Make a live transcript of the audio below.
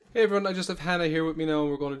Hey everyone, I just have Hannah here with me now,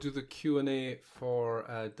 and we're going to do the Q&A for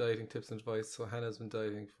dieting tips and advice. So Hannah's been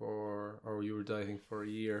dieting or you were dieting for a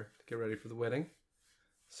year to get ready for the wedding.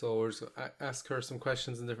 So we're just going to ask her some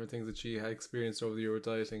questions and different things that she had experienced over the year with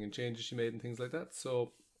dieting and changes she made and things like that.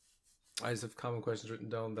 So I just have common questions written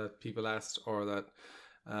down that people asked or that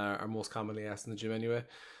are most commonly asked in the gym anyway.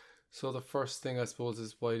 So the first thing I suppose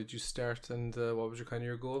is, why did you start, and what was your kind of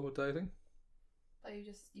your goal with dieting? But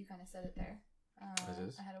you kind of said it there.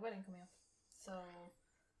 I had a wedding coming up, so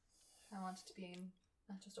I wanted to be in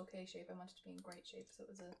not just okay shape, I wanted to be in great shape, so it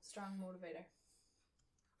was a strong motivator.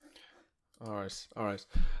 All right.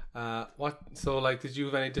 Did you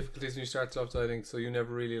have any difficulties when you started off dieting? So you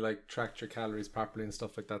never really like tracked your calories properly and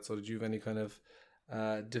stuff like that. So did you have any kind of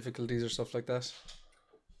difficulties or stuff like that?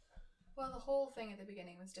 Well, the whole thing at the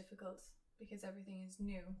beginning was difficult because everything is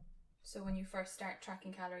new. So when you first start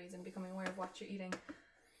tracking calories and becoming aware of what you're eating,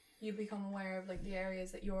 you become aware of like the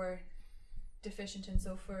areas that you're deficient in.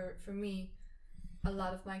 So for me, a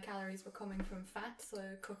lot of my calories were coming from fat, so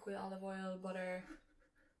I would cook with olive oil, butter,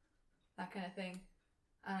 that kind of thing,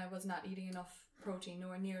 and I was not eating enough protein,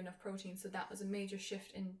 nowhere near enough protein. So that was a major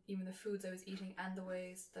shift in even the foods I was eating and the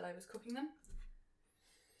ways that I was cooking them.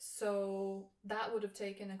 So that would have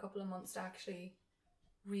taken a couple of months to actually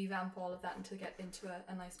revamp all of that and to get into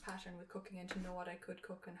a nice pattern with cooking and to know what I could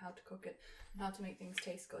cook and how to cook it and how to make things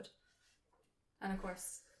taste good. And of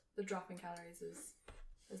course, the drop in calories is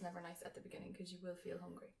never nice at the beginning because you will feel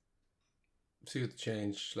hungry. So you had to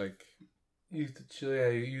change, like, you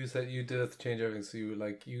said you did have to change everything. So you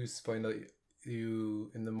find out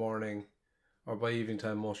you in the morning or by evening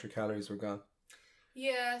time most of your calories were gone.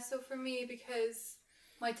 Yeah, so for me, because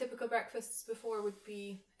my typical breakfasts before would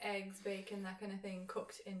be eggs, bacon, that kind of thing,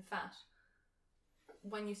 cooked in fat.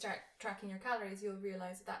 When you start tracking your calories, you'll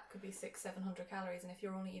realise that could be 600-700 calories, and if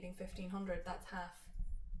you're only eating 1,500,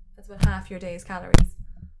 that's about half your day's calories.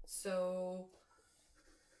 So,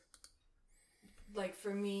 like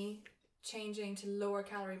for me, changing to lower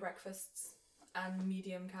calorie breakfasts and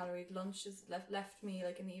medium calorie lunches left me,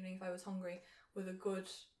 like in the evening if I was hungry, with a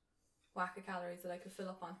good whack of calories that I could fill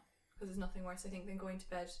up on. Because there's nothing worse, I think, than going to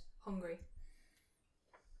bed hungry.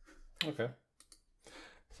 Okay.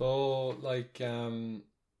 So those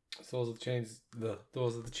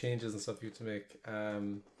are the changes and stuff you had to make.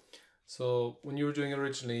 So when you were doing it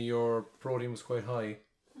originally, your protein was quite high.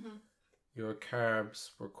 Mm-hmm. Your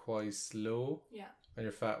carbs were quite low. Yeah. And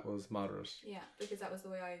your fat was moderate. Yeah, because that was the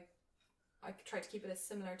way I tried to keep it as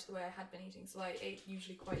similar to the way I had been eating. So I ate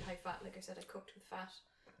usually quite high fat. Like I said, I cooked with fat.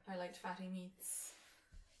 I liked fatty meats.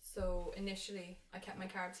 So initially, I kept my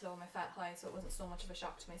carbs low and my fat high, so it wasn't so much of a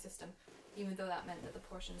shock to my system, even though that meant that the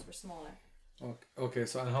portions were smaller. Okay.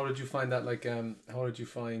 So, and how did you find that? How did you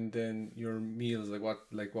find then your meals?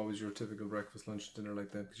 What was your typical breakfast, lunch, dinner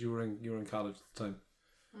like then? Because you were in college at the time,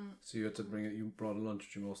 so you had to bring it. You brought a lunch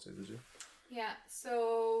with you most days, did you? Yeah.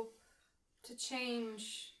 So to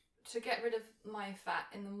get rid of my fat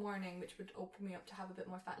in the morning, which would open me up to have a bit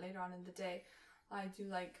more fat later on in the day, I do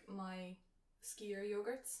like my skier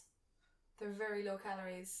yogurts. They're very low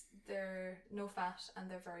calories, they're no fat, and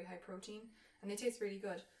they're very high protein, and they taste really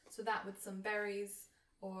good. So that with some berries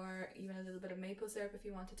or even a little bit of maple syrup if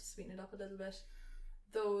you wanted to sweeten it up a little bit,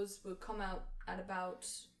 those will come out at about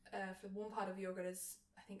for one pot of yogurt is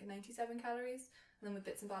I think 97 calories, and then with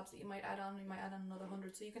bits and bobs that you might add on another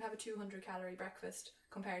 100, so you can have a 200 calorie breakfast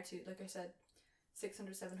compared to, like I said,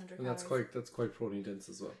 600, 700 and calories. That's quite protein dense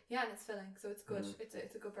as well. Yeah, and it's filling, so it's good.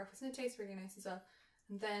 It's a good breakfast, and it tastes really nice as well.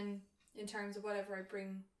 And then in terms of whatever I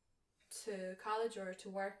bring to college or to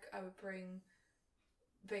work, I would bring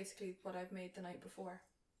basically what I've made the night before,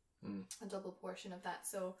 a double portion of that.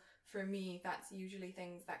 So for me, that's usually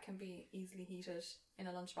things that can be easily heated in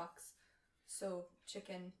a lunchbox. So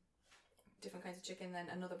chicken, different kinds of chicken, then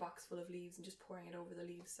another box full of leaves and just pouring it over the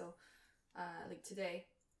leaves. So like today,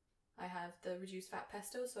 I have the reduced fat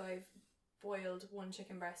pesto, so I've boiled one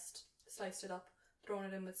chicken breast, sliced it up, thrown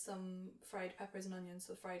it in with some fried peppers and onions,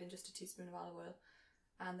 so fried in just a teaspoon of olive oil,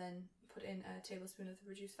 and then put in a tablespoon of the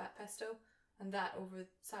reduced fat pesto, and that over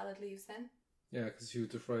salad leaves then. Yeah, because if you were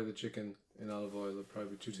to fry the chicken in olive oil, it'd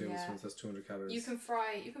probably be 2 tablespoons, that's 200 calories. You can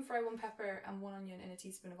fry one pepper and one onion in a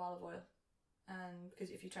teaspoon of olive oil, and because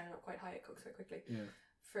if you turn it up quite high, it cooks quite quickly. Yeah.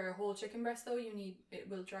 For a whole chicken breast though, it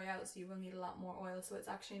will dry out, so you will need a lot more oil, so it's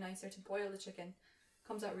actually nicer to boil the chicken,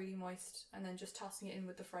 comes out really moist, and then just tossing it in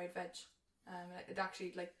with the fried veg. It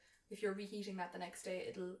actually, like, if you're reheating that the next day,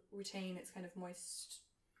 it'll retain its kind of moist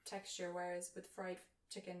texture, whereas with fried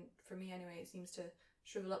chicken, for me anyway, it seems to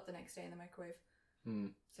shrivel up the next day in the microwave.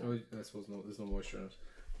 So I suppose there's no moisture in it.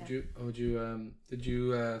 Did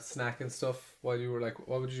you snack and stuff while you were like?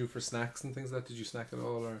 What would you do for snacks and things like that? Did you snack at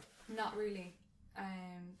all or? Not really.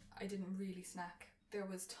 I didn't really snack. There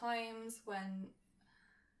was times when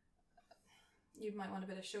you might want a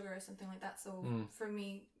bit of sugar or something like that. So for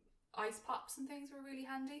me, ice pops and things were really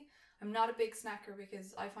handy. I'm not a big snacker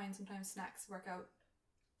because I find sometimes snacks work out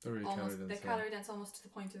They're really calorie dense almost to the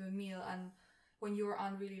point of a meal. And when you're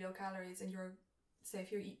on really low calories and you're, say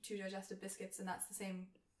if you eat 2 digestive biscuits and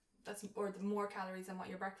or the more calories than what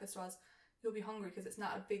your breakfast was, you'll be hungry because it's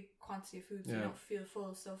not a big quantity of food, so you don't feel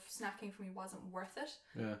full. So snacking for me wasn't worth it.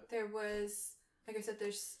 Yeah. There was, like I said,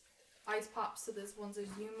 there's ice pops. So there's ones, there's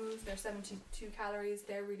Yumos. They're 72 calories.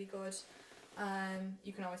 They're really good.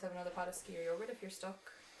 You can always have another pot of skyr yogurt if you're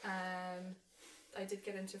stuck. I did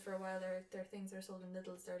get into for a while. There are things that are sold in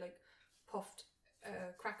Lidl's. They're like puffed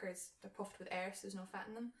crackers. They're puffed with air, so there's no fat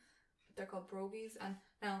in them. They're called brogies, and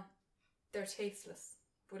now they're tasteless.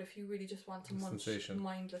 But if you really just want to munch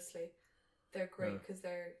mindlessly, they're great because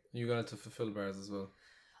they're. You got into Fulfill bars as well.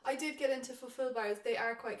 I did get into Fulfill bars. They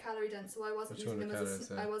are quite calorie dense, so I wasn't using them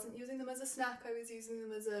I wasn't using them as a snack. I was using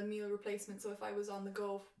them as a meal replacement. So if I was on the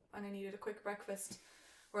go and I needed a quick breakfast,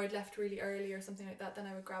 or I'd left really early or something like that, then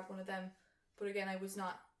I would grab one of them. But again, I was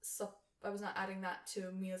not adding that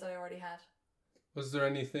to meals I already had. Was there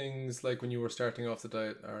any things like when you were starting off the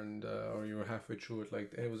diet and or you were halfway through it,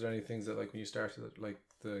 like was there any things that like when you started it, like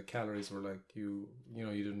the calories were like you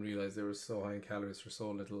didn't realize they were so high in calories for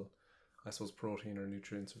so little, I suppose, protein or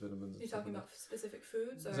nutrients or vitamins? You're talking about specific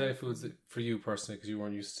foods? Is there any foods that, for you personally, because you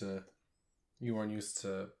weren't used to you weren't used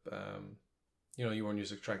to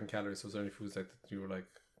tracking calories, so was there any foods like that you were like,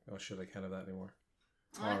 oh shit, I can't have that anymore?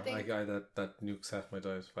 That nukes half my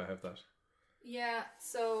diet if I have that. Yeah,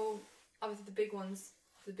 so obviously the big ones,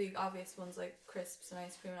 the big obvious ones like crisps and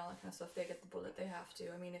ice cream and all that kind of stuff, they get the bullet, they have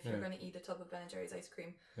to. I mean, if you're going to eat a tub of Ben & Jerry's ice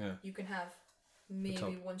cream, you can have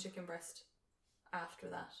maybe one chicken breast after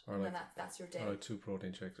that, or and then that's your day. Or like 2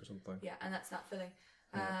 protein shakes or something. Yeah, and that's not filling.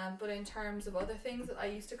 But in terms of other things that I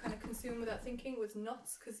used to kind of consume without thinking was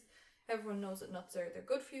nuts, because everyone knows that nuts they're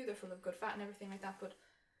good for you, they're full of good fat and everything like that, but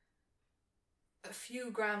a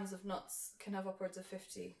few grams of nuts can have upwards of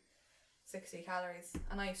 50, 60 calories,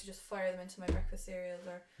 and I used to just fire them into my breakfast cereals,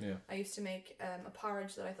 or I used to make a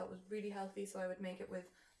porridge that I thought was really healthy, so I would make it with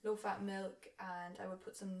low fat milk and I would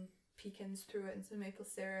put some pecans through it and some maple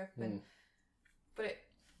syrup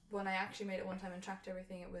when I actually made it one time and tracked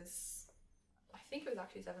everything, I think it was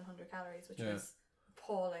actually 700 calories, which was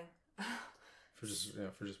appalling. For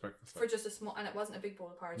just breakfast. For just a small, and it wasn't a big bowl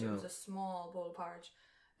of porridge, it was a small bowl of porridge.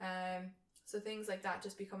 So things like that,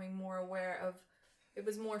 just becoming more aware of, it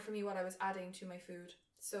was more for me what I was adding to my food.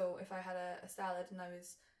 So if I had a salad and I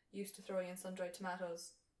was used to throwing in sun-dried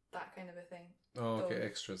tomatoes, that kind of a thing. Oh, okay,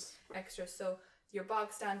 extras. So your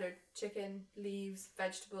bog standard chicken, leaves,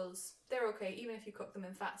 vegetables, they're okay, even if you cook them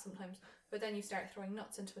in fat sometimes. But then you start throwing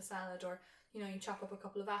nuts into a salad, or you chop up a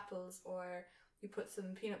couple of apples, or you put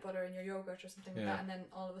some peanut butter in your yogurt or something like that, and then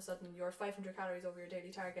all of a sudden you're 500 calories over your daily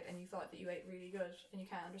target and you thought that you ate really good, and you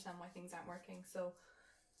can't understand why things aren't working. So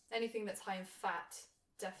anything that's high in fat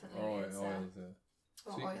definitely is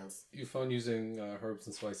oils. You found using herbs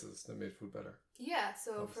and spices that made food better? Yeah,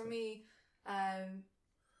 so obviously. For me,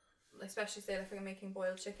 especially say if I'm making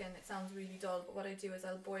boiled chicken, it sounds really dull, but what I do is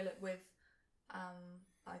I'll boil it with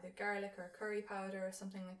either garlic or curry powder or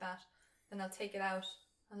something like that. Then I'll take it out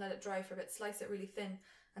and let it dry for a bit, slice it really thin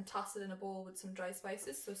and toss it in a bowl with some dry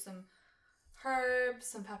spices, so some herbs,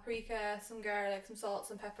 some paprika, some garlic, some salt,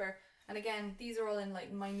 some pepper, and again these are all in like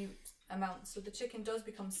minute amounts, so the chicken does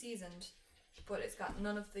become seasoned, but it's got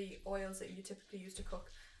none of the oils that you typically use to cook,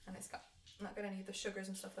 and it's not got any of the sugars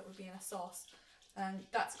and stuff that would be in a sauce, and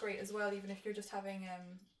that's great as well. Even if you're just having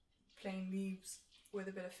plain leaves with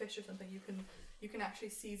a bit of fish or something, you can actually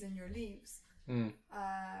season your leaves.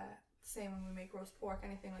 Same when we make roast pork,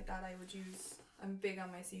 anything like that, I'm big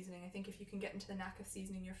on my seasoning. I think if you can get into the knack of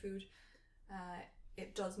seasoning your food,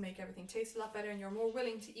 it does make everything taste a lot better, and you're more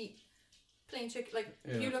willing to eat plain chicken. Like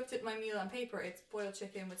if you looked at my meal on paper, it's boiled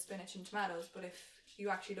chicken with spinach and tomatoes, but if you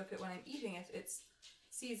actually look at when I'm eating it, it's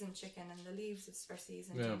seasoned chicken, and the leaves are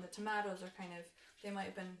seasoned, and the tomatoes are they might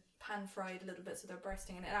have been pan fried a little bit, so they're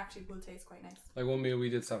bursting, and it actually will taste quite nice. Like one meal we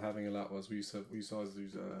did stop having a lot was we used to always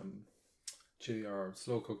use chili or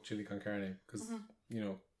slow cooked chili con carne, because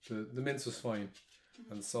the mince was fine,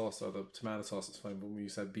 and the sauce or the tomato sauce was fine, but when you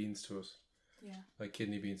said beans to it, like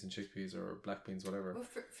kidney beans and chickpeas or black beans, whatever. Well,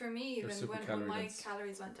 for me, even when my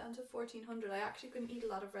calories went down to 1400, I actually couldn't eat a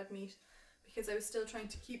lot of red meat because I was still trying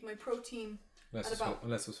to keep my protein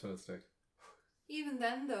unless it was fillet steak. Even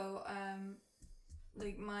then, though,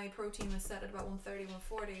 like my protein was set at about 130,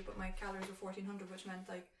 140, but my calories were 1400, which meant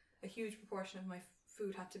like a huge proportion of my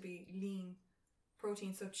food had to be lean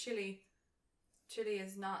protein. So chili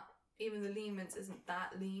is not, even the lean mince isn't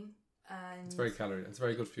that lean. And it's very calorie. It's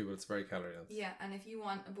very good for you, but it's very calorie dense. Yeah, and if you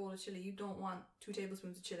want a bowl of chili, you don't want 2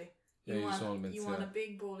 tablespoons of chili. You want a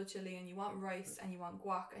big bowl of chili, and you want rice, and you want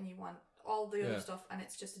guac, and you want all the other stuff, and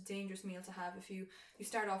it's just a dangerous meal to have. If you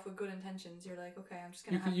start off with good intentions, you're like, okay, I'm just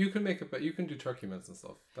gonna. You can make it, but you can do turkey mince and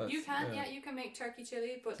stuff. You can make turkey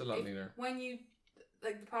chili, but it's a lot leaner. When you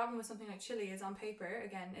like, the problem with something like chili is, on paper,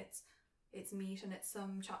 again, it's meat and it's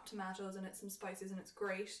some chopped tomatoes and it's some spices and it's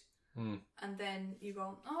great. And then you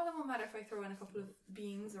go, oh, that won't matter if I throw in a couple of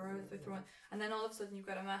beans, or if I throw in, and then all of a sudden you've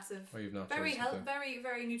got a massive, very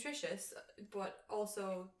very nutritious, but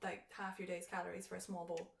also like half your day's calories for a small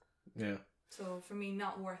bowl. Yeah. So for me,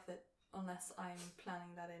 not worth it unless I'm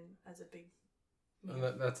planning that in as a big meal.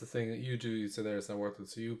 And that's the thing that you do. You say there, it's not worth it.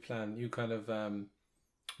 So you plan. You kind of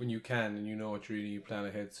when you can and you know what you're eating, you plan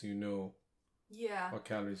ahead so you know. Yeah. What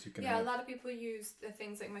calories you can have. have. A lot of people use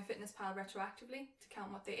things like MyFitnessPal retroactively to count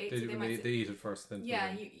what they ate. They eat it first, then.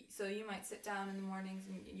 Yeah, so you might sit down in the mornings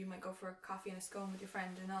and you might go for a coffee and a scone with your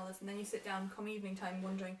friend and all this, and then you sit down come evening time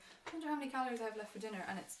wondering, I wonder how many calories I have left for dinner,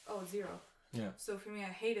 and it's 0. Yeah. So for me,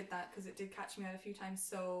 I hated that because it did catch me out a few times.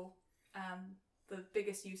 So the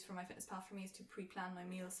biggest use for MyFitnessPal for me is to pre-plan my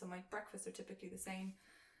meals. So my breakfasts are typically the same,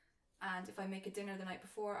 and if I make a dinner the night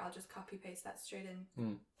before, I'll just copy paste that straight in.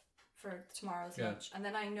 For tomorrow's lunch, and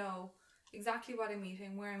then I know exactly what I'm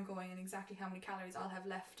eating, where I'm going, and exactly how many calories I'll have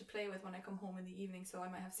left to play with when I come home in the evening. So I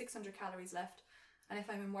might have 600 calories left, and if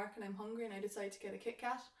I'm in work and I'm hungry and I decide to get a Kit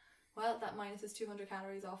Kat, well, that minuses 200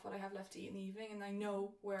 calories off what I have left to eat in the evening, and I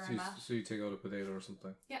know where I'm at. So you take out a potato or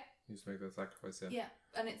something. Yeah. You just make that sacrifice. Yeah,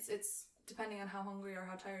 and it's depending on how hungry or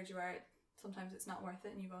how tired you are. Sometimes it's not worth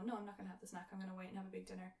it, and you go, no, I'm not going to have the snack. I'm going to wait and have a big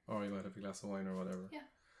dinner. Or you might have a glass of wine or whatever. Yeah.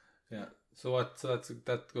 Yeah. So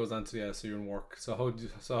that goes on to so you're in work. So how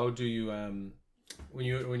do you when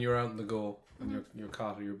you're out on the go and you're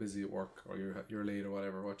caught or you're busy at work or you're late or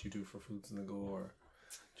whatever, what do you do for foods on the go, or do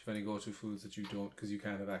you have any go-to foods that you don't because you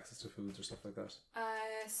can't have access to foods or stuff like that?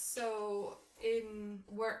 So in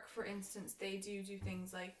work, for instance, they do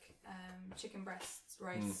things like chicken breasts,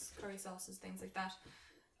 rice, curry sauces, things like that.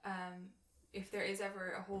 If there is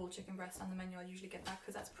ever a whole chicken breast on the menu, I'll usually get that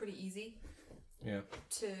because that's pretty easy. Yeah.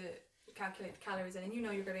 To calculate the calories in, and you know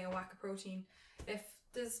you're getting a whack of protein.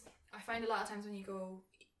 I find a lot of times when you go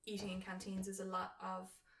eating in canteens, there's a lot of,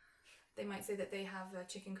 they might say that they have a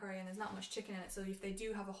chicken curry and there's not much chicken in it. So if they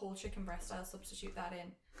do have a whole chicken breast, I'll substitute that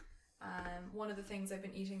in. One of the things I've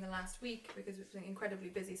been eating the last week, because it's been incredibly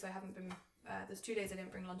busy, so I haven't been. There's 2 days I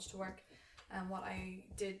didn't bring lunch to work, and what I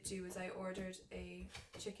did do is I ordered a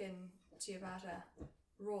chicken ciabatta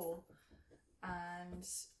roll, and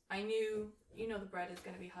I knew, the bread is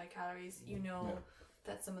going to be high calories.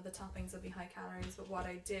 That some of the toppings will be high calories. But what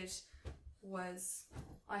I did was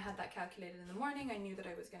I had that calculated in the morning. I knew that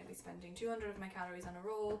I was going to be spending 200 of my calories on a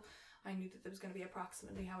roll. I knew that there was going to be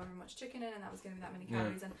approximately however much chicken in, and that was going to be that many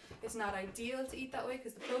calories. And it's not ideal to eat that way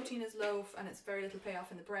because the protein is low and it's very little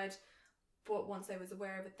payoff in the bread. But once I was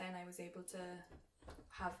aware of it, then I was able to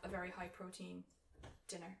have a very high protein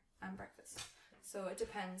dinner and breakfast. So it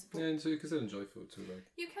depends. Yeah, and so you can still enjoy food too, like.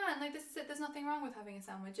 You can, this is it. There's nothing wrong with having a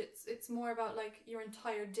sandwich. It's more about like your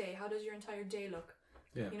entire day. How does your entire day look?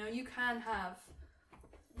 Yeah. You can have,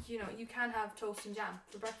 you can have toast and jam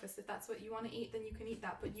for breakfast if that's what you want to eat. Then you can eat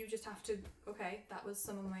that, but you just have to. Okay, that was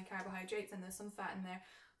some of my carbohydrates and there's some fat in there,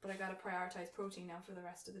 but I got to prioritize protein now for the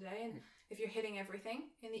rest of the day. And if you're hitting everything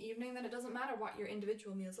in the evening, then it doesn't matter what your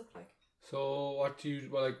individual meals look like. So what do you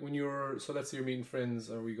when you're let's say you're meeting friends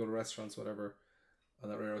or we go to restaurants, whatever. On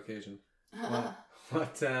that rare occasion,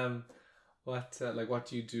 what do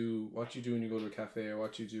you do? What do you do when you go to a cafe, or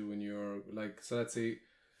what do you do when you're so let's say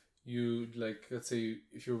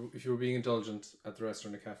if you're being indulgent at the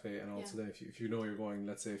restaurant or cafe, and also then if you know you're going,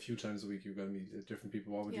 let's say a few times a week, you're going to meet different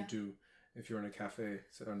people. What would you do if you're in a cafe?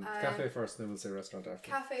 So cafe first, then we'll say restaurant after.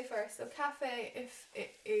 Cafe first. So cafe, if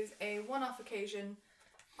it is a one-off occasion,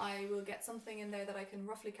 I will get something in there that I can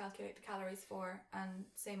roughly calculate the calories for, and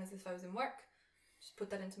same as if I was in work. Just put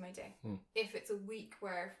that into my day. If it's a week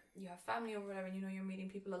where you have family or whatever and you're meeting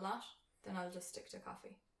people a lot, then I'll just stick to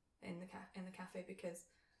coffee in the cafe because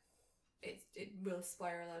it will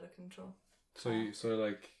spiral out of control. So if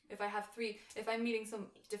I'm meeting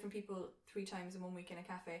some different people 3 times in 1 week in a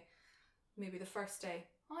cafe, maybe the first day,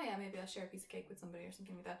 maybe I'll share a piece of cake with somebody or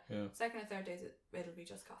something like that. Yeah. Second or third days, it'll be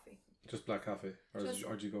just coffee. Just black coffee, or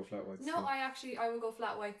do you go flat whites? No, I will go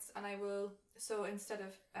flat whites, and I will. So instead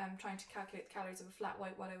of trying to calculate the calories of a flat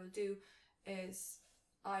white, what I will do is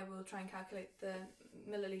I will try and calculate the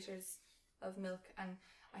milliliters of milk, and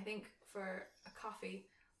I think for a coffee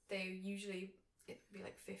they usually it'd be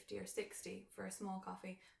like 50 or 60 for a small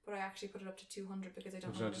coffee, but I actually put it up to 200 because I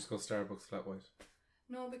don't Would know. you not just go Starbucks flat white?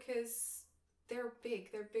 No, because they're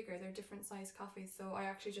bigger, they're different size coffees, so I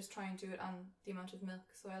actually just try and do it on the amount of milk.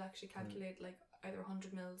 So I'll actually calculate like either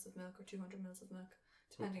 100 mils of milk or 200 mils of milk,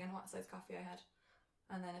 depending on what size coffee I had.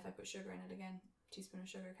 And then if I put sugar in it again, teaspoon of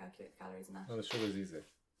sugar, calculate the calories in that. Well, the sugar is easy.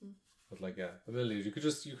 But like, yeah, the milliliters, you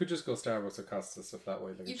could just go Starbucks or Costas a flat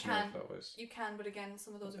white, like You a can. flat white. You can, but again,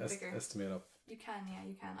 some of those are bigger. Estimate up. You can.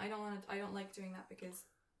 I don't like doing that because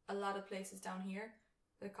a lot of places down here,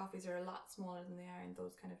 the coffees are a lot smaller than they are in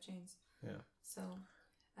those kind of chains. Yeah. So,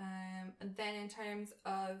 and then in terms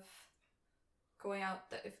of going out,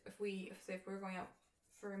 that if we're going out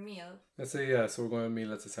for a meal. Let's say, yeah, so we're going on a meal,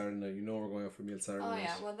 let's say Saturday night. You know we're going out for a meal Saturday night. Oh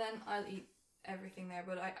yeah, well then I'll eat everything there,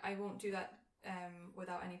 but I won't do that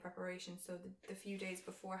without any preparation. So the few days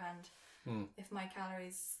beforehand, if my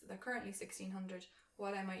calories, they're currently 1600,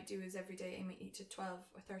 what I might do is every day I might eat to 12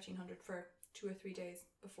 or 1300 for 2 or 3 days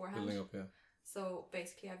beforehand. Building up, yeah. So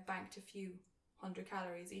basically I've banked a few 100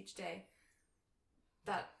 calories each day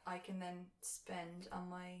that I can then spend on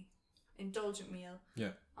my indulgent meal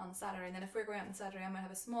on Saturday. And then if we're going out on Saturday, I might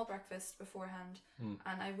have a small breakfast beforehand,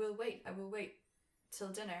 and I will wait till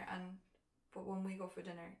dinner. But when we go for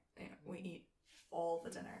dinner, we eat all the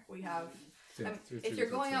dinner. We have if you're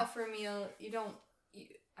going out for a meal,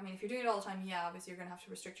 if you're doing it all the time, obviously you're going to have to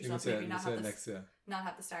restrict yourself, maybe not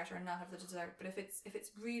have the starter and not have the dessert. But if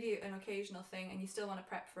it's really an occasional thing and you still want to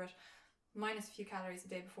prep for it, minus a few calories the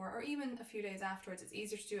day before, or even a few days afterwards. It's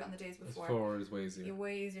easier to do it on the days before. It's way easier. You're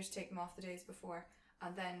way easier to take them off the days before,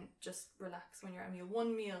 and then just relax when you're at a meal.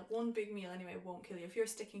 One big meal anyway won't kill you. If you're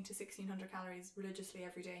sticking to 1600 calories religiously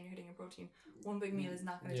every day and you're hitting your protein, one big meal is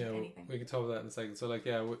not going to do anything. We can talk about that in a second. So like,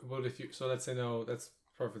 what if you? So let's say no, that's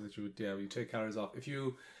perfect that you would. Yeah, you take calories off. If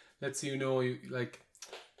you, let's say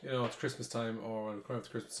it's Christmas time or coming up to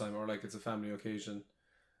Christmas time, or like it's a family occasion.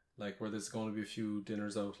 Like where there's going to be a few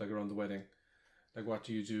dinners out, like around the wedding. Like what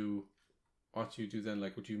do you do? What do you do then?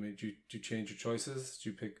 Like do you change your choices? Do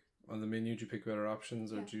you pick on the menu? Do you pick better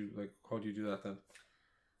options, or do you how do you do that then?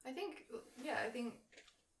 I think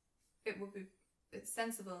it's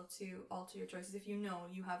sensible to alter your choices if you know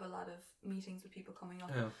you have a lot of meetings with people coming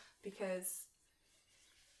up, because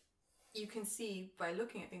you can see by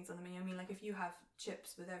looking at things on the menu. I mean, like if you have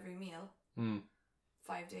chips with every meal,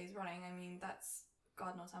 5 days running, I mean that's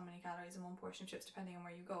God knows how many calories in one portion of chips, depending on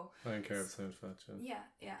where you go. High in carbs, high in fat.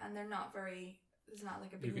 Yeah, and they're not very. It's not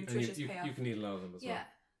like a big nutritious payoff. You can eat a lot of them as well. Yeah,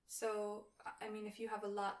 so I mean, if you have a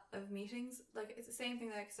lot of meetings, like it's the same thing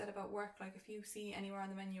that I said about work. Like if you see anywhere on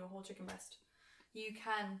the menu a whole chicken breast, you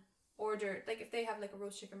can order, like if they have like a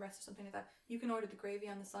roast chicken breast or something like that, you can order the gravy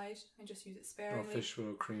on the side and just use it sparingly. Or fish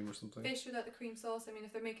without cream or something. Fish without the cream sauce. I mean,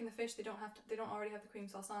 if they're making the fish, they don't already have the cream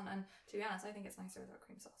sauce on. And to be honest, I think it's nicer without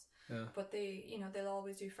cream sauce. Yeah. But they'll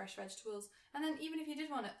always do fresh vegetables. And then even if you did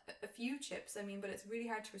want a few chips, I mean, but it's really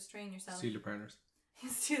hard to restrain yourself. Steal your partners.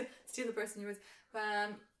 steal the person you're with.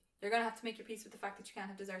 You're gonna have to make your peace with the fact that you can't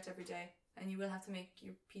have dessert every day, and you will have to make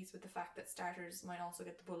your peace with the fact that starters might also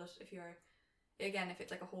get the bullet if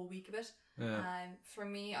it's like a whole week of it. For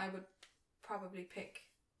me, I would probably pick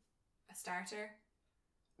a starter.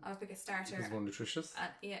 I would pick a starter. Is more nutritious?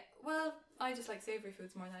 Well, I just like savoury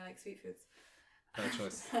foods more than I like sweet foods. Bad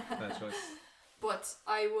choice. But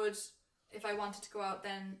I would, if I wanted to go out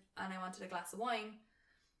then and I wanted a glass of wine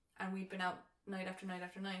and we'd been out night after night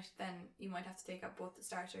after night, then you might have to take out both the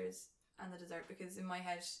starters and the dessert, because in my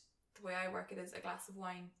head, the way I work it is a glass of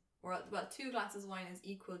wine, or 2 glasses of wine is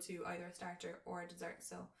equal to either a starter or a dessert.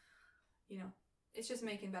 So, it's just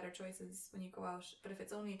making better choices when you go out. But if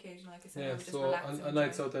it's only occasional, like I said, I would just relax. Yeah, so on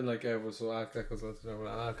nights out then, alcohol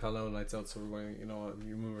now, nights out, so we're going,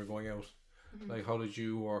 you remember going out. Mm-hmm. Like, how did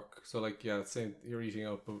you work? So, like, same, you're eating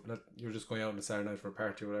out, but you're just going out on a Saturday night for a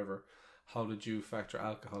party or whatever. How did you factor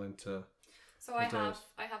alcohol into? So I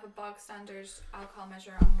have a bog standard alcohol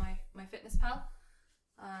measure on my FitnessPal.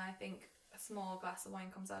 I think a small glass of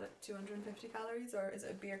wine comes out at 250 calories, or is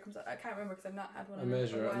it a beer comes out? I can't remember because I've not had one. A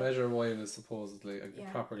measure of wine is supposedly a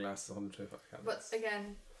proper glass is 125 calories. But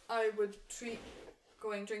again, I would treat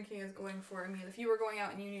drinking as going for a meal. If you were going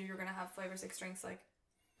out and you knew you were going to have 5 or 6 drinks, like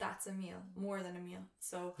that's a meal, more than a meal.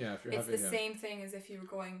 So it's the same thing as if you were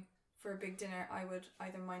going for a big dinner. I would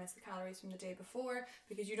either minus the calories from the day before,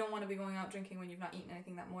 because you don't want to be going out drinking when you've not eaten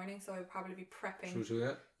anything that morning. So I would probably be prepping. True to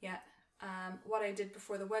that. Yeah. What I did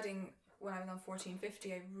before the wedding when I was on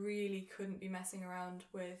 1450, I really couldn't be messing around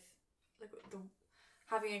with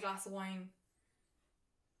having a glass of wine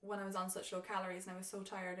when I was on such low calories and I was so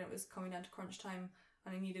tired and it was coming down to crunch time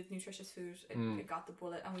and I needed nutritious food, it got the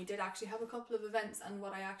bullet. And we did actually have a couple of events, and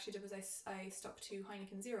what I actually did was I stuck to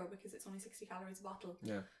Heineken Zero because it's only 60 calories a bottle.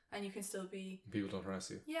 Yeah. And you can still be... People don't harass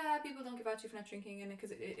you. Yeah, people don't give out to you for not drinking in it because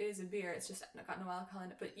it is a beer. It's just got no alcohol in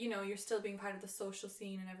it. But, you know, you're still being part of the social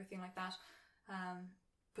scene and everything like that.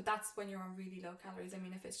 But that's when you're on really low calories. I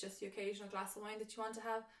mean, if it's just the occasional glass of wine that you want to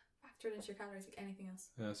have, factor it into your calories like anything else.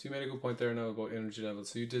 Yeah, so you made a good point there now about energy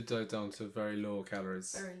levels. So you did diet down to very low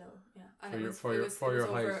calories. Very low, yeah. And for your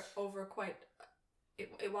height. Over quite...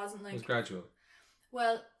 It wasn't like... It was gradual.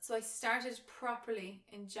 Well, so I started properly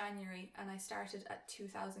in January, and I started at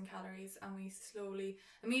 2,000 calories, and we slowly...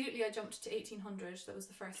 Immediately I jumped to 1,800. That was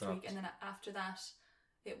the first week. And then after that,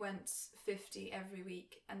 it went 50 every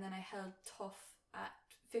week. And then I held tough at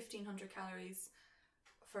 1,500 calories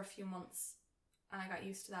for a few months. And I got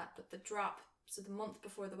used to that. But the drop, so the month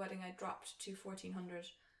before the wedding, I dropped to 1,400.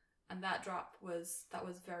 And that drop was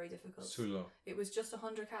very difficult. It's too low. It was just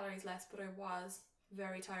 100 calories less, but I was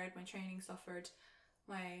very tired. My training suffered.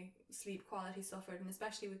 My sleep quality suffered. And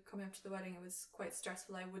especially with coming up to the wedding, it was quite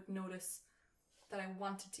stressful. I would notice that I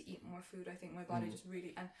wanted to eat more food. I think my body just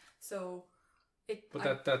really... And so...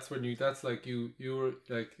 that's when you were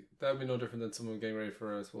like, that would be no different than someone getting ready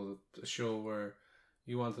for, I suppose, a show where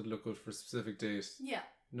you wanted to look good for a specific date. Yeah.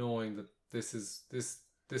 Knowing that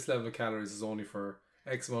this level of calories is only for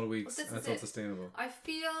X amount of weeks and it's unsustainable. I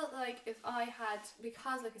feel like if I had,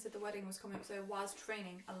 because like I said, the wedding was coming up, so I was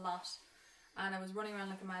training a lot and I was running around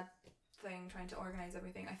like a mad thing trying to organise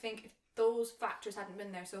everything. I think if those factors hadn't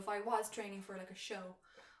been there, so if I was training for like a show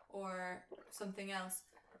or something else,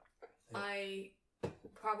 I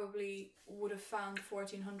probably would have found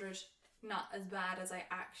 1,400 not as bad as I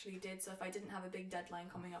actually did. So if I didn't have a big deadline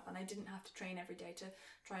coming up and I didn't have to train every day to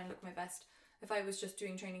try and look my best, if I was just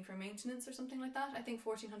doing training for maintenance or something like that, I think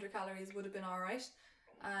 1,400 calories would have been alright.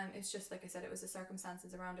 It's just, like I said, it was the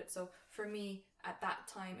circumstances around it. So for me, at that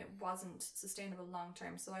time, it wasn't sustainable long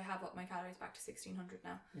term. So I have upped my calories back to 1,600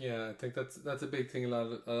 now. Yeah, I think that's a big thing. A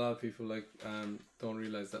lot of people don't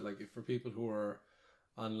realise that, like, if for people who are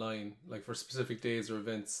online, like for specific days or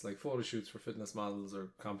events, like photo shoots for fitness models or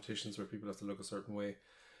competitions where people have to look a certain way,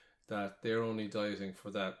 that they're only dieting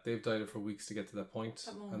for that. They've dieted for weeks to get to that point,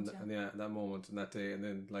 that moment and that day, and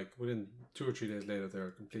then like within 2 or 3 days later,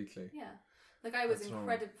 they're completely... Yeah. Like I was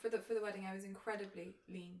incredible for the wedding. I was incredibly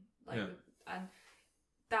lean, and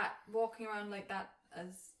that walking around like that,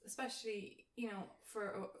 as especially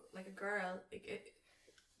for like a girl,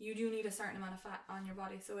 you do need a certain amount of fat on your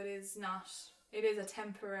body. So it is a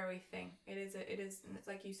temporary thing. It is, and it's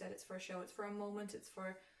like you said, it's for a show. It's for a moment. It's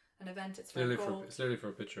for an event. It's for a goal. It's literally for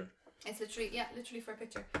a picture. It's literally for a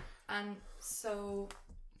picture. And so,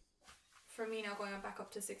 for me now, going back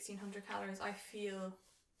up to 1,600 calories, I feel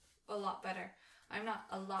a lot better. I'm not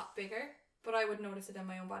a lot bigger, but I would notice it in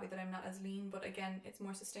my own body that I'm not as lean. But again, it's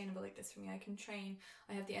more sustainable like this for me. I can train.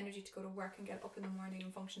 I have the energy to go to work and get up in the morning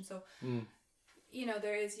and function. So, you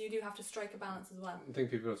do have to strike a balance as well. I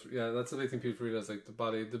think that's the big thing people realize, like the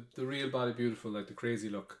body, the real body beautiful, like the crazy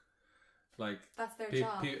look. Like that's their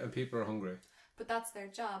job. And people are hungry. But that's their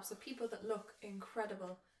job. So people that look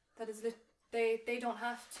incredible, that is they don't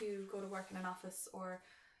have to go to work in an office or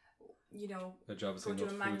their job is go do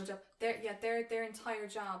a manual job. Their entire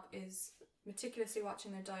job is meticulously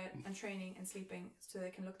watching their diet and training and sleeping so they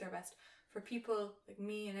can look their best. For people like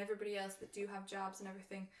me and everybody else that do have jobs and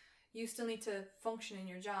everything, you still need to function in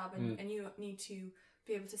your job and you need to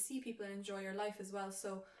be able to see people and enjoy your life as well.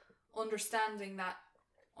 So understanding that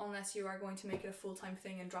unless you are going to make it a full-time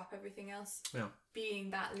thing and drop everything else, being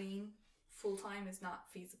that lean full-time is not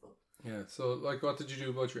feasible. Yeah, so like what did you do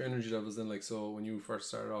about your energy levels then? Like, so when you first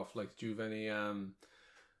started off, like, did you have any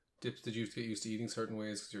dips? Did you get used to eating certain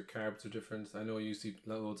ways because your carbs are different? I know you used to eat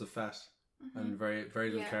loads of fat and very, very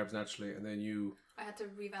little carbs naturally, and then I had to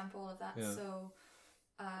revamp all of that. Yeah. So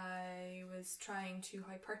I was trying to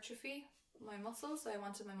hypertrophy my muscles. I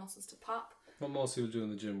wanted my muscles to pop. What most people do in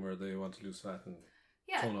the gym where they want to lose fat and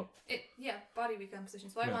tone up. Body recomposition.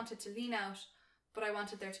 So I wanted to lean out, but I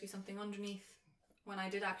wanted there to be something underneath when I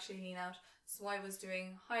did actually lean out. So I was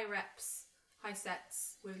doing high reps, high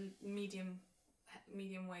sets with medium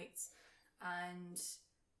weights, and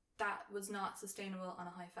that was not sustainable on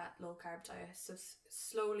a high fat, low carb diet. So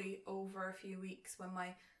slowly over a few weeks, when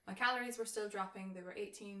my calories were still dropping, they were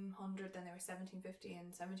 1,800, then they were 1,750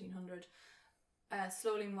 and 1,700.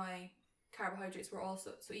 Slowly my carbohydrates were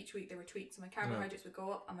also, so each week they were tweaked. So my carbohydrates would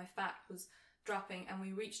go up and my fat was dropping, and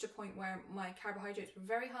we reached a point where my carbohydrates were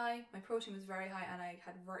very high, my protein was very high, and I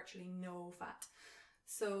had virtually no fat.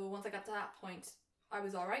 So once I got to that point, I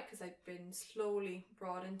was alright because I'd been slowly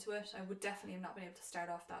brought into it. I would definitely have not been able to start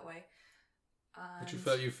off that way.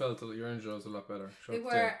 But you felt that your energy was a lot better. They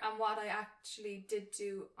were, and what I actually did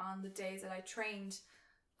do on the days that I trained,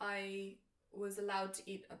 I was allowed to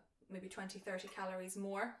eat maybe 20-30 calories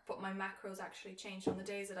more, but my macros actually changed. On the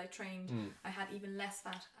days that I trained, I had even less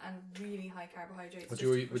fat and really high carbohydrates. But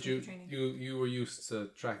you were used to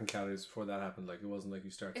tracking calories before that happened. Like, it wasn't like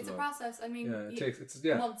you started. It's a process. I mean, it takes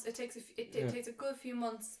months. It takes a good few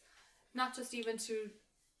months, not just even to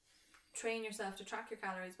train yourself to track your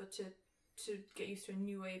calories, but to get used to a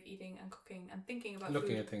new way of eating and cooking and thinking about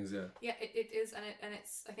looking food. At things. Yeah, it is, and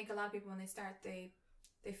it's. I think a lot of people when they start, they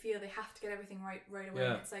feel they have to get everything right away.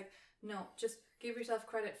 Yeah. And it's like, no, just give yourself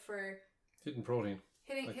credit for hitting protein.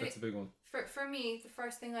 That's a big one. For me, the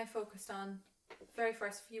first thing I focused on, very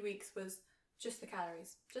first few weeks, was just the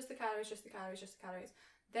calories. Just the calories.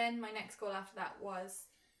 Then my next goal after that was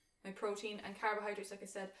my protein and carbohydrates. Like I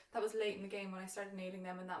said, that was late in the game when I started nailing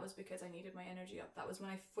them, and that was because I needed my energy up. That was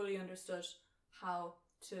when I fully understood how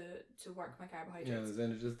to work my carbohydrates.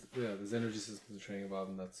 Yeah, there's energy systems training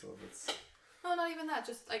involved in that, so it's... No, not even that.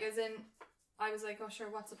 Just like, as in, I was like, oh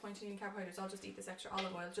sure, what's the point in eating carbohydrates? I'll just eat this extra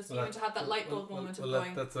olive oil. Just even to have that light bulb moment of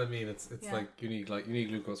going. That's what I mean. It's like you need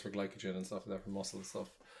glucose for glycogen and stuff like that for muscle and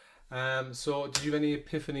stuff. So did you have any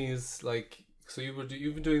epiphanies? Like, so you've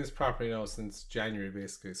been doing this properly now since January,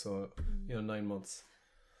 basically. So 9 months,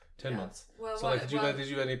 10 months. Well, so did you have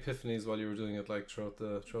any epiphanies while you were doing it, like throughout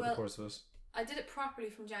the course of it? I did it properly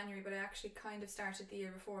from January, but I actually kind of started the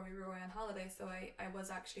year before we were going on holiday, so I was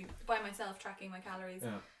actually by myself tracking my calories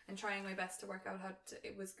and trying my best to work out how to.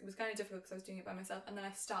 It was kind of difficult because I was doing it by myself, and then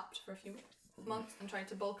I stopped for a few months and tried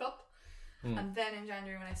to bulk up, and then in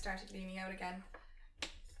January when I started leaning out again,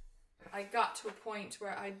 I got to a point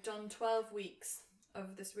where I'd done 12 weeks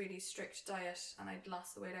of this really strict diet and I'd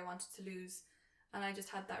lost the weight I wanted to lose, and I just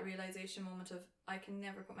had that realization moment of I can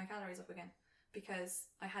never put my calories up again. Because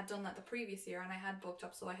I had done that the previous year and I had bulked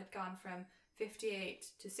up, so I had gone from 58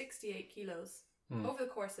 to 68 kilos over the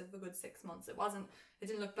course of a good 6 months. It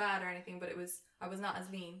didn't look bad or anything, but I was not as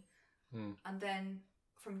lean. And then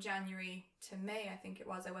from January to May, I think it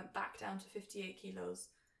was, I went back down to 58 kilos,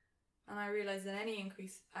 and I realised that any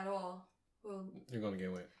increase at all you're going to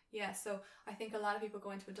gain weight. Yeah, so I think a lot of people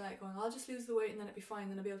go into a diet going, I'll just lose the weight and then it'll be fine,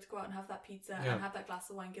 then I'll be able to go out and have that pizza and have that glass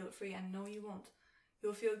of wine guilt free, and no, you won't.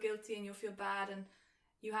 You'll feel guilty and you'll feel bad, and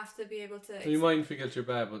you have to be able to... You might feel guilty or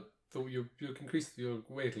bad, but you'll increase, your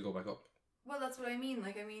weight will go back up. Well, that's what I mean.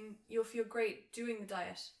 Like, I mean, you'll feel great doing the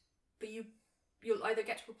diet, but you'll either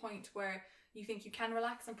get to a point where you think you can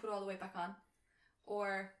relax and put all the weight back on,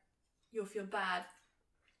 or you'll feel bad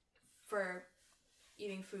for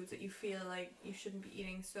eating foods that you feel like you shouldn't be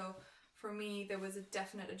eating. So for me, there was a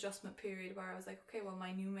definite adjustment period where I was like, okay, well,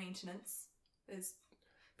 my new maintenance is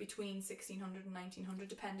between 1600 and 1900,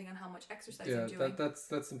 depending on how much exercise I'm doing.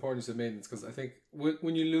 That's important to maintenance, because I think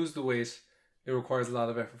when you lose the weight, it requires a lot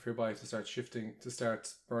of effort for your body to start shifting, to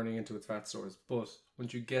start burning into its fat stores. But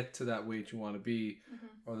once you get to that weight you want to be,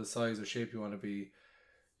 or the size or shape you want to be,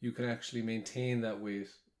 you can actually maintain that weight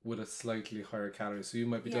with a slightly higher calorie. So you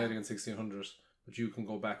might be dieting on 1600, but you can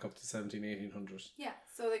go back up to 1700-1800. Yeah,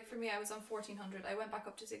 so like for me, I was on 1400. I went back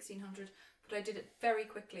up to 1600, but I did it very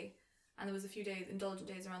quickly. And there was a few indulgent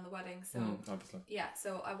days around the wedding. So obviously. Yeah,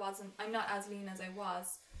 so I'm not as lean as I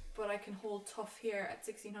was, but I can hold tough here at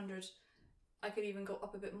 1600. I could even go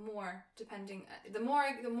up a bit more, depending. The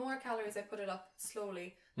more calories I put it up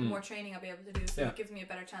slowly, the more training I'll be able to do. So it gives me a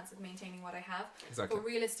better chance of maintaining what I have. Exactly. But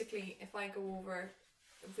realistically, if I go over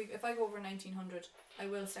 1900, I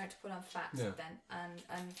will start to put on fat then,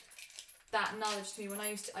 and that knowledge to me, when I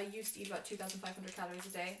used to eat about 2,500 calories a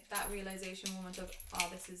day, that realization moment of,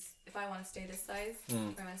 this is, if I want to stay this size, or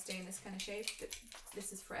I want to stay in this kind of shape,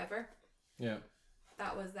 this is forever. Yeah.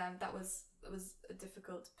 That was a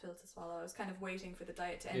difficult pill to swallow. I was kind of waiting for the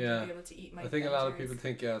diet to end to be able to eat my... I think a lot of people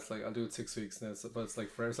think, it's like, I'll do it 6 weeks now, but it's like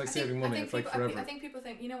forever. It's like saving money. It's like forever. I think people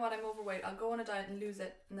think, you know what, I'm overweight, I'll go on a diet and lose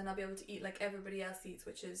it, and then I'll be able to eat like everybody else eats,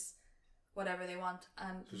 which is whatever they want.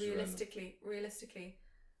 And just realistically,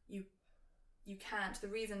 you can't. The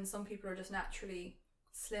reason some people are just naturally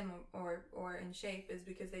slim or in shape is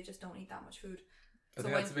because they just don't eat that much food. I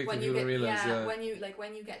think that's a big thing people realize.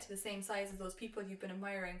 When you get to the same size as those people you've been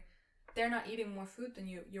admiring, they're not eating more food than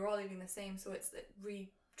you. You're all eating the same, so it's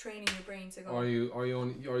retraining your brain to go. Are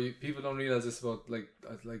you people don't realize this about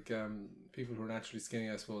people who are naturally skinny,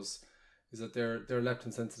 I suppose, is that they're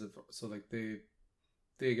leptin sensitive, so like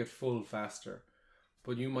they get full faster,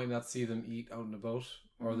 but you might not see them eat out and about,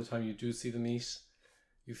 or the time you do see them eat,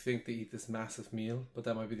 you think they eat this massive meal, but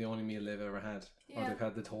that might be the only meal they've ever had, or they've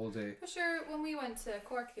had the whole day. For sure, when we went to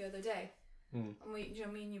Cork the other day, Mm. and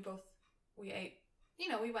me and you both, we ate.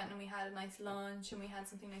 We went and we had a nice lunch and we had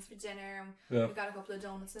something nice for dinner and we got a couple of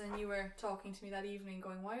donuts, and then you were talking to me that evening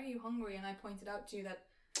going, why are you hungry? And I pointed out to you that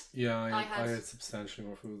I had substantially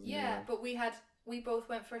more food than you. But we both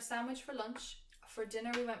went for a sandwich for lunch. For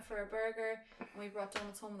dinner we went for a burger and we brought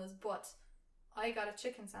donuts home with us, but I got a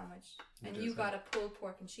chicken sandwich and you got a pulled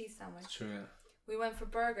pork and cheese sandwich. That's true, yeah. We went for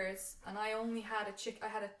burgers and I only had I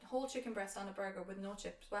had a whole chicken breast on a burger with no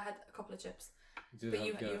chips. Well, I had a couple of chips. You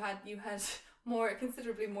had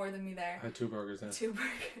considerably more than me there. I had 2 burgers, yeah. 2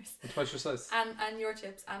 burgers. And twice your size. And your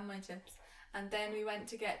chips and my chips. And then we went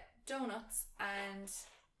to get donuts and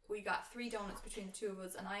we got 3 donuts between the two of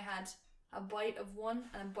us, and I had a bite of one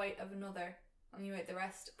and a bite of another, and you ate the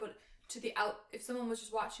rest. But if someone was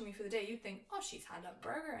just watching me for the day, you'd think, oh, she's had a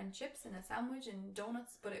burger and chips and a sandwich and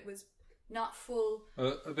donuts, but it was not full.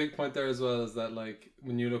 A big point there as well is that, like,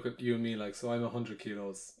 when you look at you and me, like, so I'm 100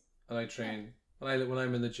 kilos and I train. Yeah. When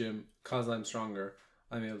I'm in the gym, because I'm stronger,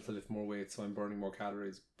 I'm able to lift more weight, so I'm burning more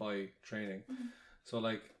calories by training. Mm-hmm. So,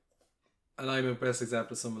 like, and I'm a best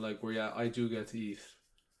example of someone, like, where, I do get to eat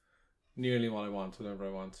nearly what I want, whatever I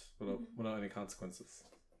want, without any consequences.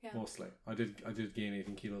 Yeah. Mostly. I did gain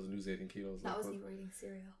 18 kilos and lose 18 kilos. That was you eating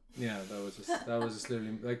cereal. Yeah, that was just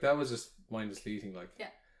literally, like, that was just mindlessly eating, like.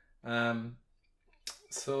 Yeah.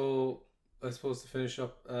 So I suppose to finish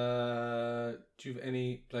up, do you have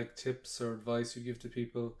any, like, tips or advice you give to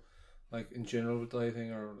people, like, in general with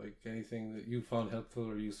dieting, or, like, anything that you found helpful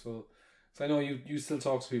or useful? So I know you still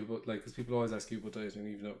talk to people, but, like, because people always ask you about dieting,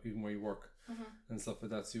 even where you work and stuff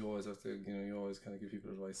like that. So you always have to, you always kind of give people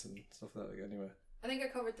advice and stuff like that. Like, anyway, I think I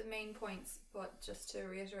covered the main points, but just to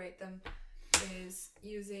reiterate them, is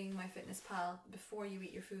using MyFitnessPal before you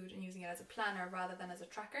eat your food and using it as a planner rather than as a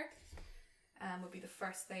tracker. Would be the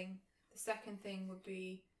first thing. The second thing would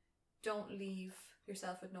be, don't leave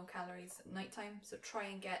yourself with no calories at nighttime. So try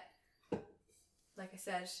and get, like I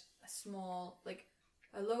said, a small, like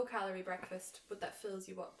a low calorie breakfast, but that fills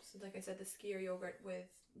you up. So like I said, the skyr yogurt with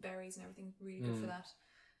berries and everything, really good for that.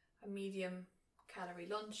 A medium calorie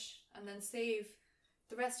lunch, and then save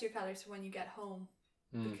the rest of your calories for when you get home,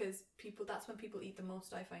 because that's when people eat the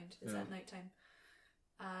most, I find, is at nighttime.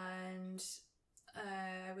 And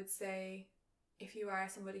I would say, if you are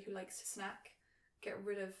somebody who likes to snack, get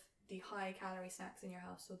rid of the high calorie snacks in your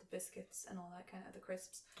house, so the biscuits and all that kind of, the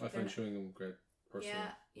crisps. I find chewing gum great, personally.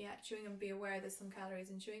 Yeah, chewing gum, be aware there's some calories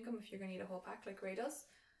in chewing gum if you're going to eat a whole pack like Ray does.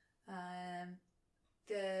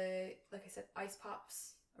 Like I said, ice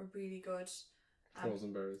pops are really good.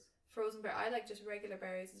 Frozen berries. I like just regular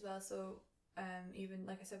berries as well, so even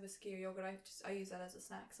like I said with skyr yogurt, I use that as a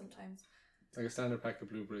snack sometimes. Like a standard pack of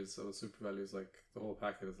blueberries, so Super Value is like, the whole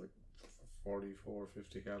packet is like 44,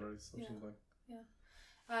 50 calories or something. Yeah.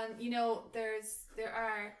 And there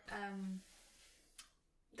are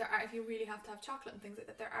if you really have to have chocolate and things like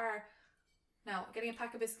that, now getting a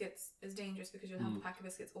pack of biscuits is dangerous because you'll have a pack of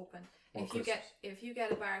biscuits open. If you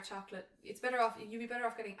get a bar of chocolate, you'd be better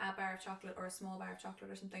off getting a bar of chocolate or a small bar of chocolate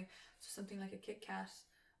or something. So something like a Kit Kat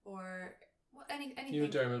or anything. Even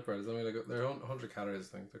Dairy Milk bars, I mean, like, they're 100 calories,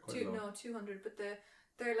 I think. They're quite low. No, 200, but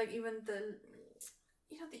they're like, even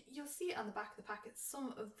you'll see it on the back of the packet.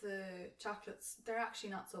 Some of the chocolates, they're actually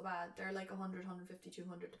not so bad. They're like 100, 150,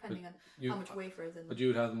 200, depending on how much wafer is in them. But you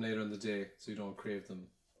would have them later in the day, so you don't crave them,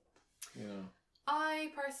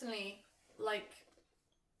 I personally like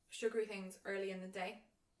sugary things early in the day.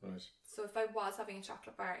 Right. So if I was having a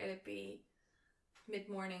chocolate bar, it'd be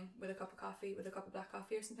mid-morning with a cup of coffee, with a cup of black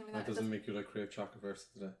coffee or something like that. That doesn't make you like crave chocolate first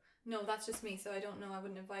of the day. No, that's just me, so I don't know, I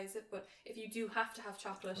wouldn't advise it. But if you do have to have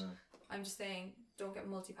chocolate, I'm just saying, don't get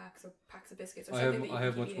multi-packs or packs of biscuits or something. I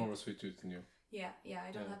have much more of a sweet tooth than you. Yeah,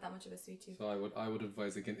 I don't have that much of a sweet tooth. So I would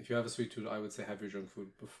advise, again, if you have a sweet tooth, I would say have your junk food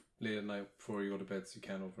late at night before you go to bed, so you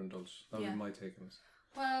can overindulge. That would be my take on it.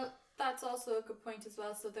 Well, that's also a good point as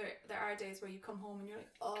well. So there are days where you come home and you're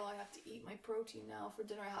like, oh, I have to eat my protein now for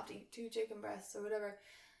dinner. I have to eat 2 chicken breasts or whatever.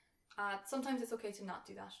 Sometimes it's okay to not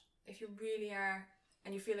do that. If you really are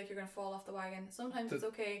and you feel like you're going to fall off the wagon, sometimes it's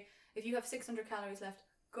okay. If you have 600 calories left,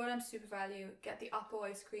 go down to Super Value, get the Oppo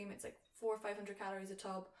ice cream. It's like 400 or 500 calories a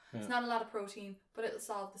tub. It's not a lot of protein, but it'll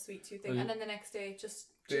solve the sweet tooth thing. And then the next day, just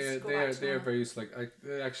go back to normal. They are very useful. Like,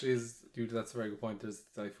 it actually is, dude, that's a very good point.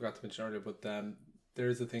 I forgot to mention earlier, but there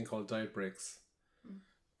is a thing called diet breaks.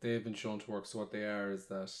 They've been shown to work. So what they are is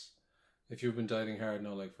that if you've been dieting hard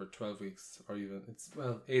now, like for 12 weeks, or even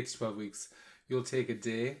 8 to 12 weeks, you'll take a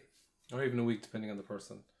day or even a week, depending on the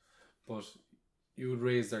person. But you would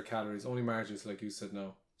raise their calories only marginally, like you said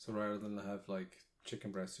now. So rather than have like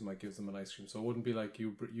chicken breast, you might give them an ice cream. So it wouldn't be like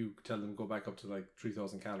you tell them go back up to like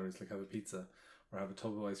 3,000 calories, like have a pizza or have a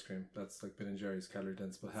tub of ice cream. That's like Ben and Jerry's calorie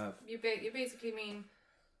dense, but have. You basically mean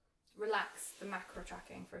relax the macro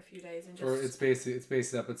tracking for a few days and just. Or it's basically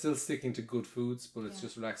that, but still sticking to good foods, but it's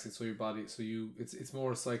just relaxing. So your body, it's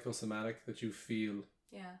more psychosomatic that you feel.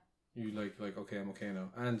 Yeah. You like okay, I'm okay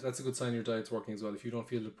now, and that's a good sign your diet's working as well. If you don't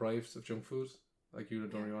feel deprived of junk food, like you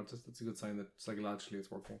don't really want it, that's a good sign that psychologically it's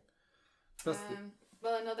working.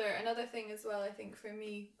 Well, another thing as well, I think for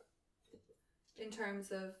me, in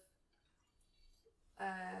terms of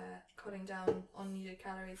cutting down unneeded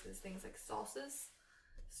calories, is things like sauces.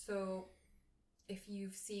 So if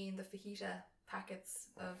you've seen the fajita packets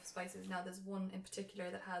of spices, now there's one in particular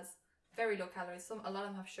that has very low calories. A lot of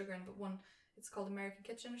them have sugar in, but one, it's called American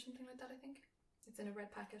Kitchen or something like that, I think. It's in a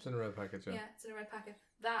red packet. It's in a red packet, yeah. Yeah, it's in a red packet.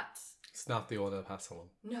 That... It's not the Old El Paso one.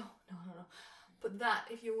 No. But that,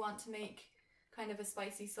 if you want to make kind of a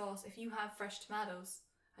spicy sauce, if you have fresh tomatoes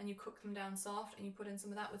and you cook them down soft and you put in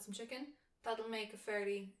some of that with some chicken, that'll make a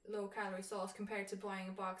fairly low calorie sauce compared to buying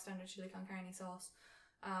a bog standard chili con carne sauce.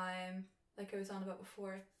 Like I was on about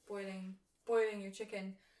before, boiling your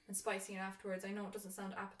chicken and spicing it afterwards. I know it doesn't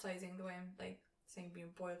sound appetizing the way I'm like saying being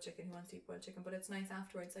boiled chicken, who wants to eat boiled chicken, but it's nice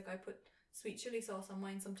afterwards. Like I put sweet chili sauce on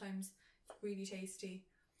mine sometimes. It's really tasty.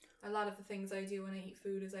 A lot of the things I do when I eat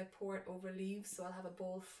food is I pour it over leaves, so I'll have a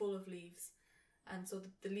bowl full of leaves, and so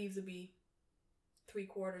the leaves will be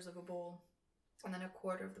 3/4 of a bowl, and then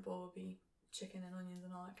 1/4 of the bowl will be chicken and onions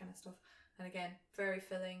and all that kind of stuff. And again, very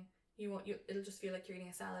filling. It'll just feel like you're eating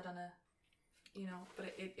a salad on a,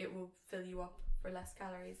 but it will fill you up for less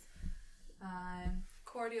calories.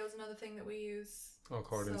 Cordial is another thing that we use. Oh,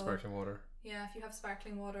 cordial and sparkling water. Yeah, if you have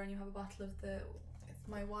sparkling water and you have a bottle of it's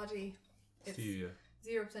my Wadi. It's stevia.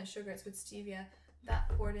 0% sugar. It's with stevia. That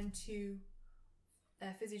poured into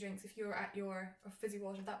fizzy drinks. If you're at or fizzy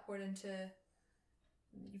water, that poured into.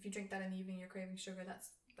 If you drink that in the evening, you're craving sugar. That's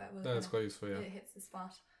quite useful. Yeah, it hits the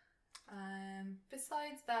spot.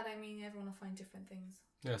 Besides that, I mean, everyone will find different things.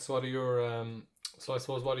 Yeah. So what are your So I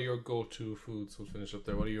suppose what are your go-to foods? We'll finish up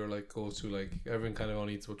there. What are your like go-to, like everyone kind of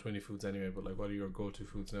only eats about 20 foods anyway, but like what are your go-to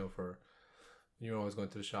foods now for you're always going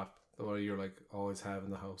to the shop? What are your like always have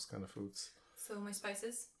in the house kind of foods? So my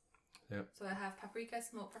spices. Yeah. So I have paprika,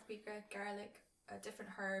 smoked paprika, garlic,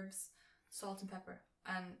 different herbs, salt and pepper,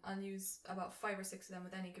 and I'll use about 5 or 6 of them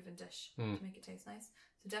with any given dish to make it taste nice.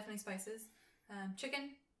 So definitely spices.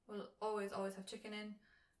 Chicken, we'll always have chicken in.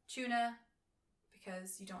 Tuna,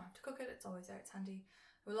 because you don't have to cook it, it's always there, it's handy.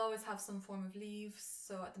 We'll always have some form of leaves.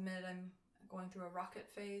 So at the minute I'm going through a rocket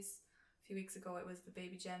phase. A few weeks ago it was the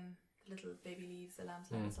baby gem, the little baby leaves, the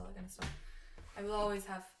lamb's lettuce, all that kind of stuff. I will always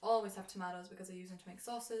have tomatoes because I use them to make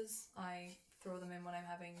sauces. I throw them in when I'm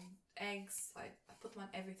having eggs. I put them on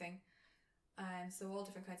everything. So all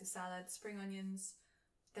different kinds of salads, spring onions.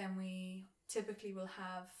 Then we typically will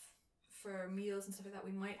have, for meals and stuff like that,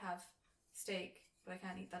 we might have steak, but I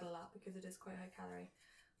can't eat that a lot because it is quite high calorie.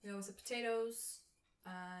 We always have potatoes,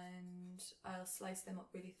 and I'll slice them up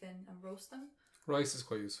really thin and roast them. Rice is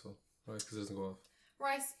quite useful, right? Because it doesn't go off.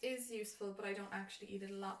 Rice is useful, but I don't actually eat it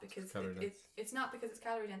a lot because it's not because it's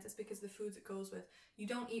calorie dense, it's because of the foods it goes with. You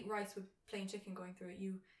don't eat rice with plain chicken going through it.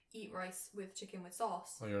 You eat rice with chicken with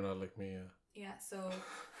sauce. Oh, you're not like me, yeah. Yeah, so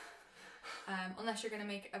unless you're going to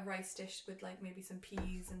make a rice dish with like maybe some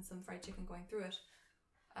peas and some fried chicken going through it,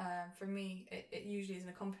 for me, it usually is an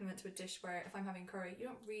accompaniment to a dish where if I'm having curry, you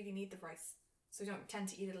don't really need the rice. So you don't tend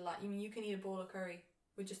to eat it a lot. You can eat a bowl of curry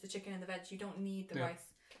with just the chicken and the veg. You don't need the rice.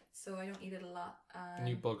 So I don't eat it a lot. And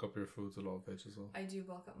you bulk up your foods with a lot of veg as well. I do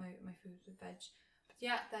bulk up my food with veg. But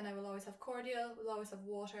yeah, then I will always have cordial, we'll always have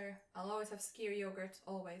water, I'll always have skyr yogurt,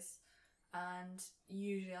 always. And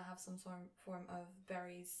usually I'll have some form of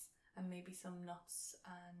berries and maybe some nuts.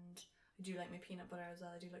 And I do like my peanut butter as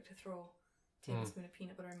well. I do like to throw a tablespoon of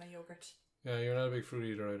peanut butter in my yogurt. Yeah, you're not a big fruit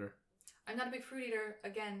eater either. I'm not a big fruit eater,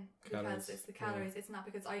 again, because it's the calories. It's not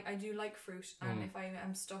because I do like fruit, and if I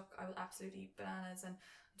am stuck, I will absolutely eat bananas, and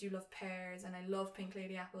I do love pears, and I love pink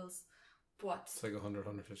lady apples, but it's like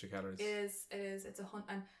 150 calories. It is. It's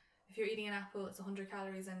and if you're eating an apple, it's 100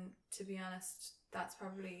 calories, and to be honest, that's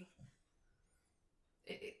probably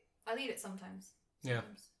I'll eat it sometimes. Yeah.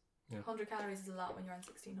 100 calories is a lot when you're on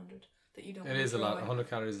 1600. That you don't. It is a lot. 100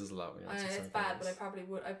 calories is a lot when you're on 1600. It's bad, but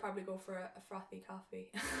I'd probably go for a frothy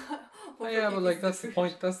coffee. Yeah, but like that's the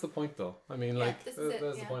point. That's the point, though. I mean, like that's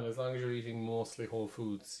the point. As long as you're eating mostly whole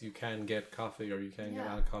foods, you can get coffee or you can get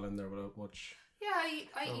alcohol in there without much. Yeah,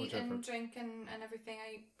 I eat and drink and everything.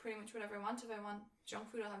 I eat pretty much whatever I want. If I want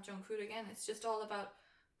junk food, I'll have junk food again. It's just all about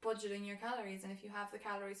budgeting your calories, and if you have the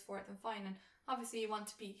calories for it, then fine. And obviously you want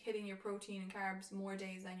to be hitting your protein and carbs more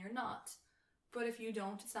days than you're not, but if you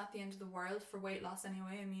don't, it's not the end of the world for weight loss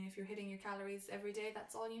anyway. I mean, if you're hitting your calories every day,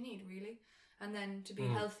 that's all you need really. And then to be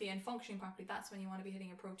healthy and functioning properly, that's when you want to be hitting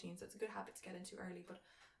your protein. So it's a good habit to get into early, but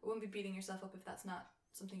I wouldn't be beating yourself up if that's not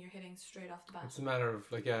something you're hitting straight off the bat. It's a matter of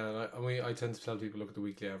like, yeah, I tend to tell people look at the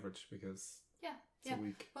weekly average because it's a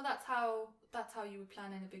week. Well, that's how you would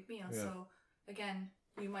plan in a big meal. Yeah. So again,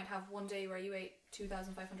 you might have one day where you ate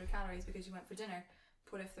 2,500 calories because you went for dinner,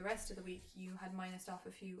 but if the rest of the week you had minused off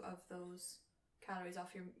a few of those calories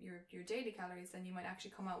off your daily calories, then you might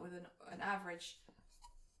actually come out with an average.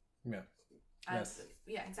 Yeah.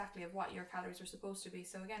 Yeah, exactly, of what your calories are supposed to be.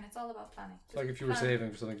 So again, it's all about planning. It's like if you were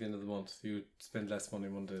saving for something at the end of the month, you spend less money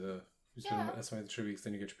one day. You spend less money the 3 weeks,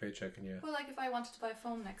 then you get your paycheck, and Well, like if I wanted to buy a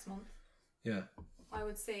phone next month, I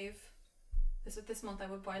would save. This month I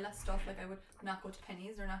would buy less stuff. Like I would not go to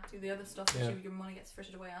Pennies or not do the other stuff that your money gets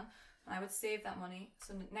frittered away on. And I would save that money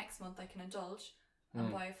so next month I can indulge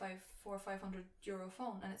and buy a 400 or 500 euro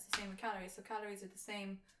phone. And it's the same with calories. So calories are the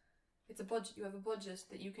same. It's a budget. You have a budget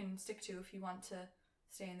that you can stick to if you want to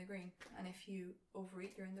stay in the green. And if you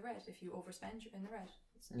overeat, you're in the red. If you overspend, you're in the red.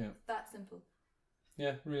 It's that simple.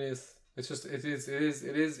 Yeah, it really is. It's just it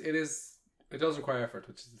does require effort,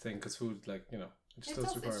 which is the thing, because food, like, you know, it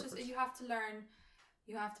does require effort. You have to learn,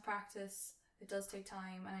 you have to practice. It does take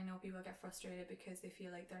time, and I know people get frustrated because they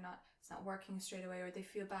feel like it's not working straight away, or they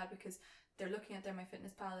feel bad because they're looking at their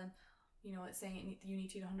MyFitnessPal and, you know, it's saying you need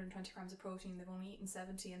to eat 120 grams of protein. They've only eaten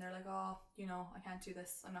 70, and they're like, oh, you know, I can't do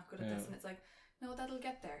this. I'm not good at this. And it's like, no, that'll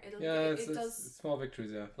get there. It does. It's small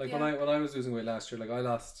victories, yeah. Like when I was losing weight last year, like I'd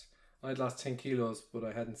lost 10 kilos, but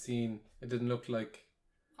I hadn't seen. It didn't look like.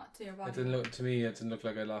 To your body. It didn't look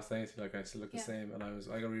like I lost anything. Like I still looked the same, and I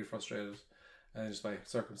got really frustrated, and just by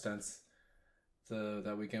circumstance,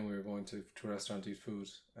 that weekend we were going to a restaurant to eat food,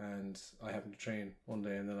 and I happened to train one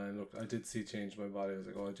day, and then I did see change in my body. I was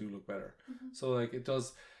like, oh, I do look better. So like it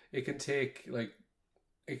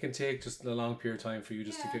can take just a long period of time for you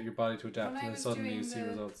just to get your body to adapt, and then suddenly you see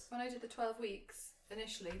results. When I did the 12 weeks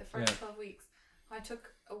initially, the first 12 weeks, I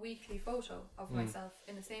took a weekly photo of myself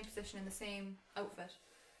in the same position, in the same outfit.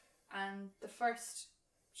 And the first,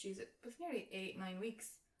 it was nearly 8-9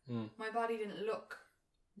 weeks. My body didn't look.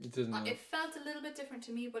 It didn't. It felt a little bit different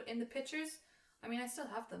to me, but in the pictures, I mean, I still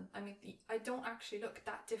have them. I mean, I don't actually look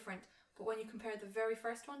that different. But when you compare the very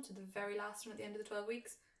first one to the very last one at the end of the 12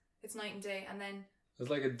 weeks, it's night and day. And then it's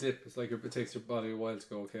like a dip. It's like it takes your body a while to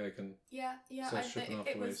go, okay, I can. Yeah.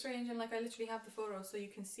 It was strange, and like I literally have the photo, so you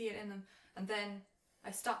can see it in them. And then I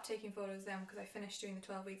stopped taking photos then because I finished doing the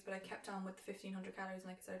 12 weeks, but I kept on with the 1,500 calories, and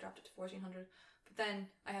like I said, I dropped it to 1,400. But then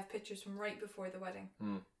I have pictures from right before the wedding,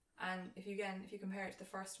 and if you compare it to the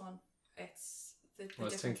first one, it's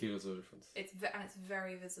it's 10 kilos of difference. It's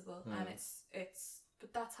very visible, and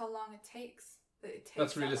but that's how long it takes.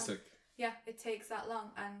 That's realistic. Yeah, it takes that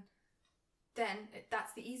long, and then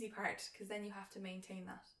that's the easy part, because then you have to maintain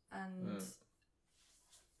that, and.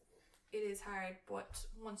 It is hard, but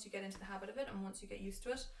once you get into the habit of it, and once you get used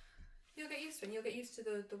to it, you'll get used to it. And you'll get used to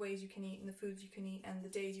the ways you can eat, and the foods you can eat, and the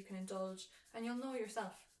days you can indulge, and you'll know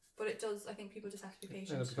yourself. But it does, I think people just have to be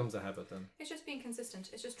patient. And it becomes a habit then. It's just being consistent.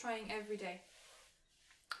 It's just trying every day.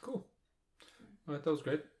 Cool. Alright, that was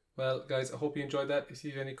great. Well, guys, I hope you enjoyed that. If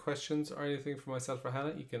you have any questions or anything for myself or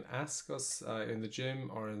Hannah, you can ask us in the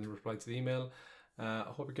gym or in the reply to the email. I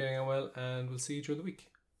hope you're getting on well, and we'll see you during the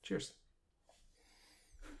week. Cheers.